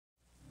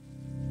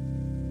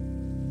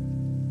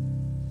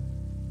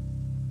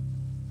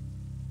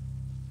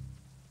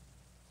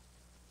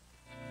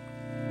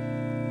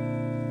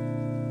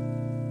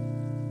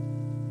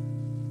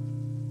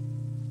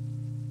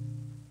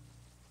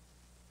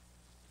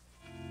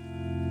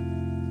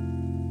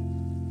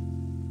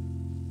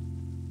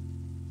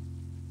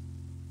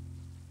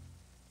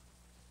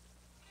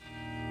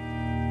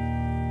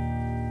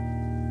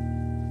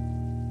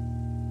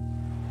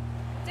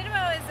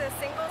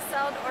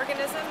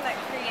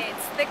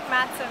thick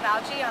mats of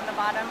algae on the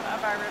bottom of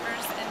our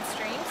rivers and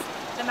streams.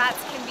 The mats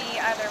can be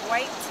either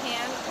white,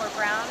 tan, or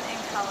brown in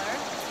color.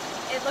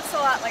 It looks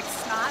a lot like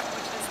snot,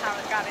 which is how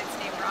it got its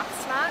name, rock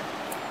snot.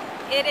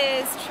 It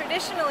is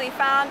traditionally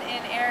found in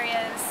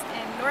areas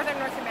in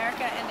northern North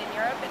America and in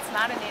Europe. It's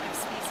not a native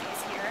species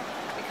here.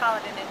 We call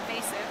it an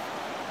invasive.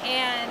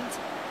 And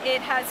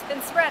it has been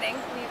spreading.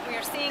 We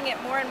are seeing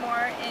it more and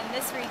more in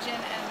this region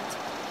and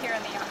here in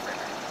the Yough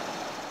River.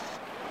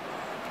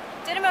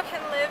 Didymo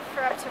can live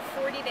for up to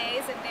 40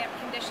 days in damp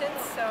conditions,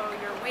 so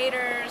your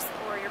waders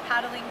or your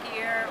paddling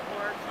gear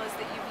or clothes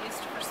that you've used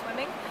for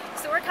swimming.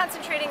 So we're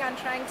concentrating on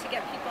trying to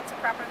get people to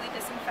properly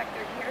disinfect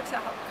their gear to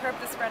help curb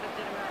the spread of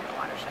Didymo in the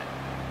watershed.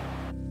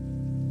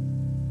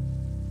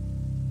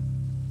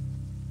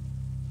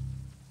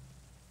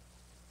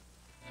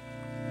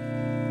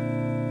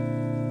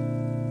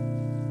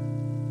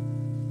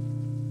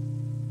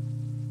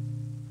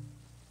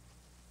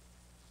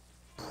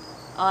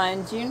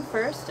 On June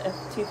 1st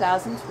of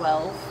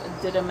 2012,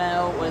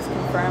 Didymo was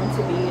confirmed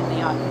to be in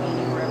the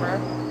Youghiogheny River.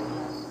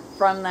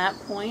 From that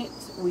point,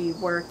 we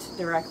worked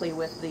directly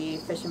with the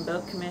Fish and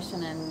Boat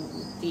Commission and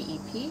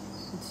DEP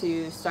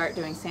to start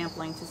doing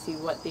sampling to see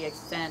what the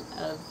extent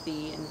of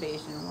the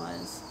invasion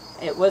was.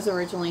 It was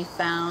originally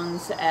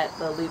found at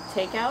the Loop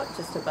Takeout,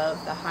 just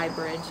above the high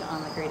bridge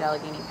on the Great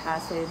Allegheny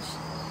Passage.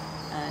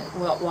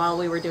 While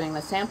we were doing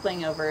the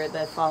sampling over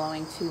the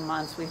following 2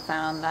 months, we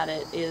found that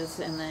it is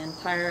in the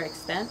entire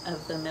extent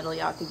of the middle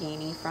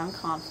Youghiogheny from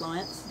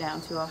Confluence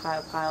down to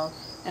Ohiopyle,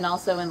 and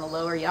also in the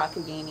lower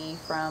Youghiogheny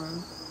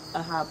from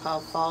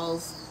Ohiopyle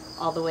Falls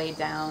all the way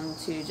down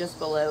to just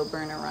below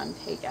Burner Run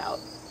Takeout.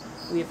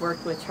 We've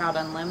worked with Trout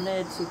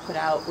Unlimited to put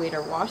out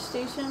wader wash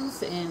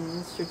stations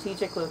in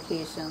strategic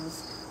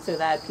locations so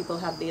that people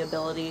have the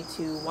ability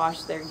to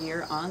wash their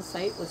gear on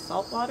site with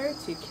salt water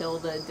to kill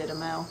the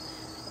Didymo.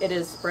 It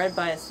is spread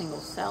by a single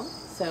cell,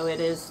 so it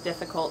is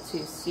difficult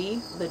to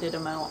see the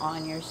Didymo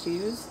on your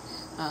shoes.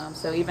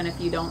 So even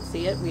if you don't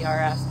see it, we are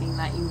asking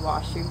that you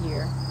wash your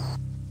gear.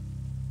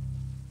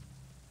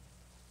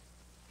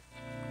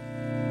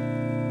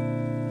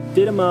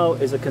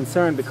 Didymo is a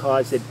concern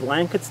because it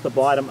blankets the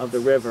bottom of the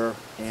river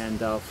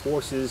and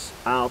forces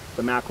out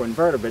the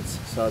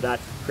macroinvertebrates, so that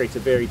creates a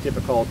very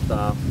difficult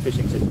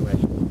fishing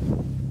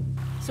situation.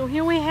 So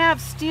here we have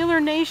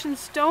Steeler Nation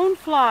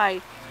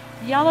stonefly.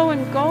 Yellow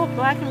and gold,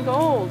 black and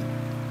gold.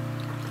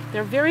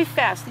 They're very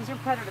fast. These are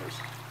predators.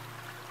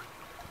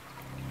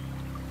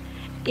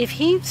 If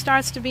he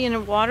starts to be in a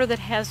water that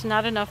has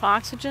not enough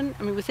oxygen,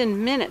 I mean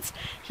within minutes,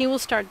 he will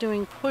start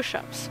doing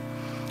push-ups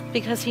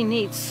because he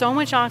needs so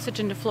much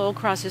oxygen to flow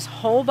across his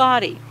whole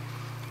body.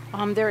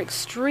 They're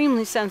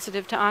extremely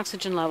sensitive to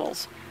oxygen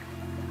levels.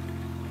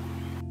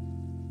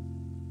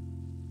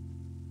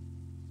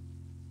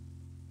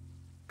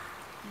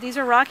 These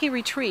are rocky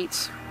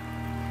retreats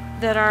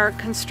that are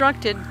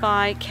constructed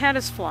by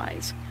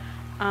caddisflies,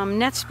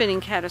 net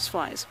spinning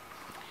caddisflies.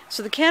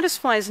 So the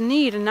caddisflies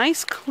need a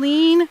nice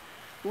clean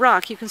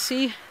rock. You can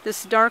see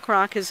this dark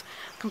rock is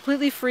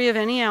completely free of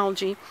any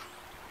algae,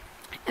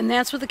 and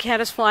that's what the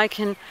caddisfly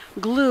can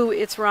glue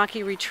its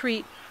rocky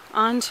retreat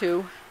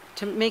onto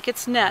to make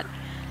its net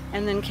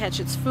and then catch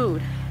its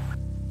food.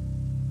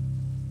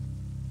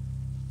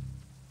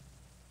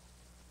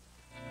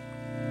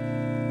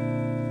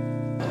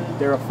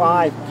 There are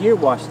 5 gear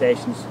wash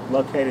stations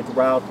located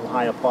throughout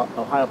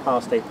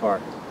Ohiopyle State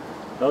Park.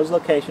 Those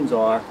locations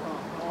are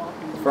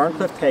the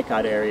Ferncliff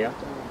Takeout Area,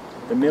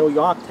 the Middle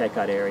Yough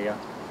Takeout Area,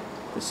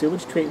 the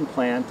Sewage Treatment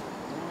Plant,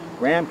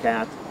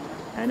 Ramcat,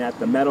 and at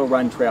the Meadow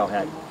Run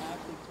Trailhead.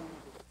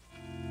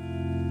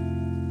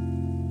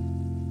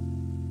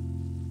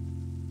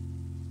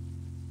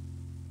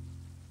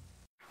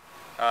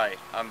 Hi,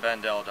 I'm Ben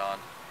Deldon.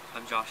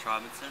 I'm Josh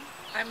Robinson.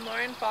 I'm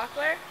Lauren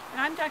Bachler.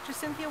 And I'm Dr.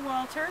 Cynthia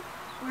Walter.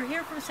 We're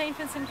here from St.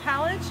 Vincent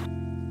College.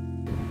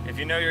 If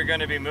you know you're going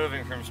to be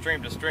moving from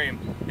stream to stream,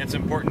 it's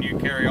important you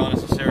carry all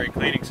necessary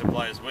cleaning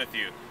supplies with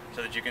you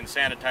so that you can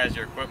sanitize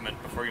your equipment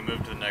before you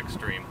move to the next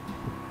stream.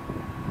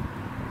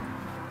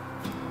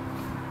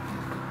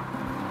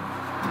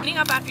 Cleaning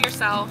up after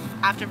yourself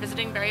after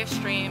visiting various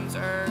streams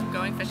or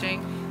going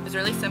fishing is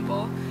really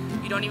simple.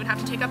 You don't even have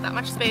to take up that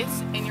much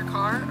space in your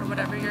car or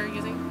whatever you're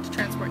using to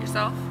transport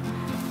yourself.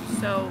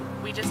 So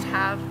we just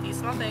have these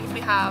small things.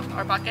 We have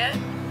our bucket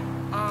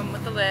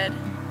with the lid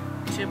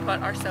to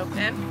put our soap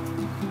in.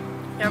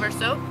 We have our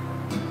soap,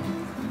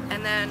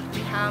 and then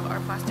we have our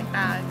plastic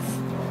bags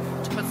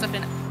to put stuff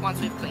in once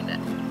we've cleaned it.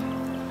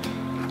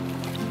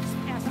 Just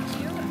pass it to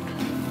you.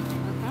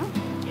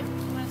 Thank you. You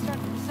want to start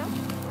with the soap?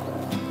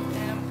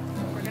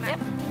 And we're gonna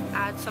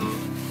add some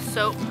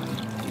soap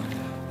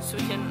so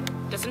we can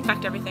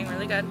disinfect everything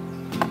really good.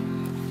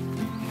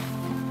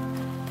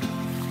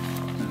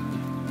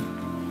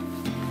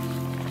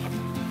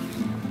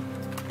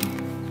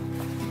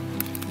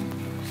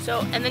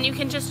 So, and then you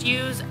can just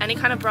use any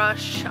kind of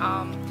brush,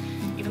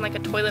 even like a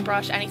toilet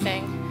brush,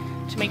 anything,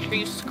 to make sure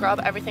you scrub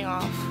everything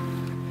off.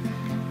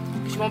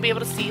 Because you won't be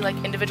able to see like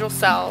individual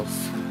cells.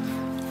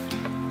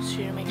 So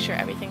you make sure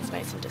everything's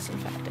nice and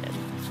disinfected.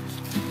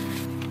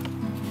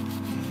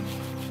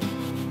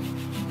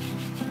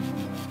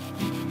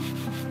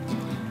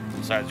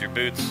 Besides your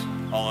boots,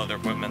 all other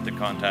equipment that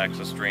contacts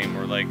a stream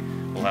or lake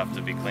will have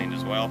to be cleaned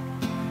as well,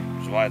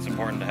 which is why it's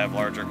important to have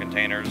larger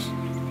containers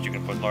that you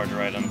can put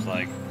larger items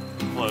like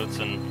floats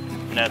and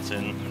nets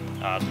in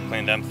to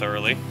clean them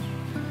thoroughly.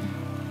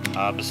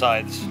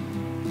 Besides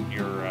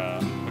your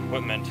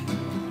equipment,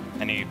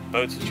 any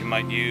boats that you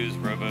might use,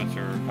 rowboats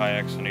or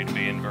kayaks, will need to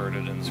be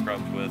inverted and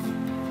scrubbed with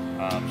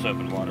soap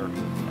and water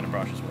and a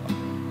brush as well.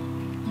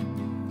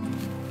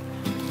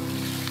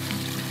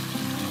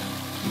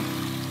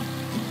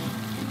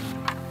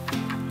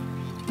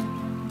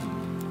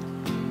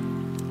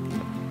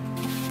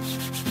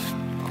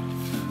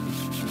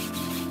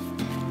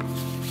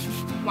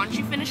 Once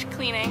you finish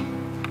cleaning,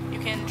 you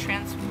can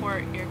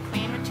transport your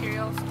clean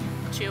materials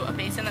to a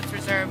basin that's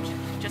reserved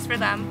just for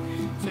them,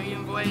 so you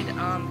avoid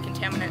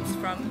contaminants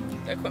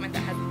from the equipment that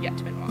hasn't yet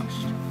been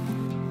washed.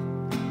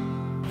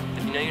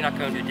 If you know you're not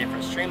going to a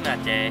different stream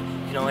that day,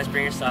 you can always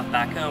bring your stuff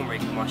back home where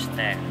you can wash it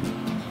there.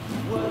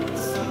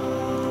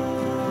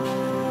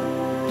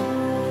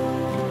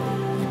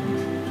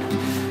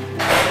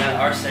 At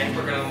our sink,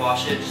 we're going to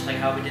wash it just like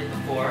how we did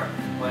before,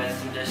 with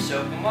some dish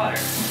soap and water.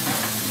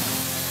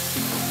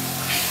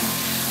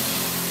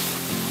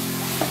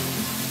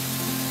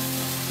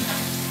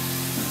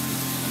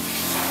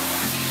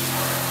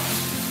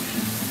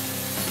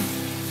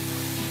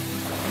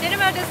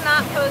 Didymo does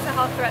not pose a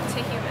health threat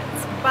to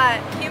humans,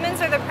 but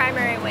humans are the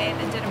primary way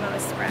that Didymo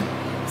is spread.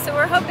 So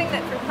we're hoping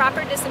that through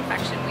proper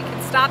disinfection we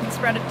can stop the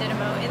spread of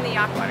Didymo in the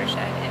Yough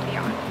watershed and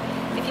beyond.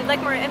 If you'd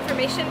like more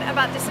information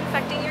about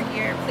disinfecting your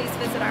gear, please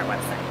visit our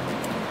website.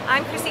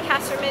 I'm Chrissy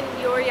Casterman,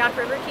 your Yough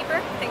River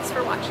Keeper. Thanks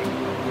for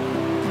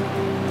watching.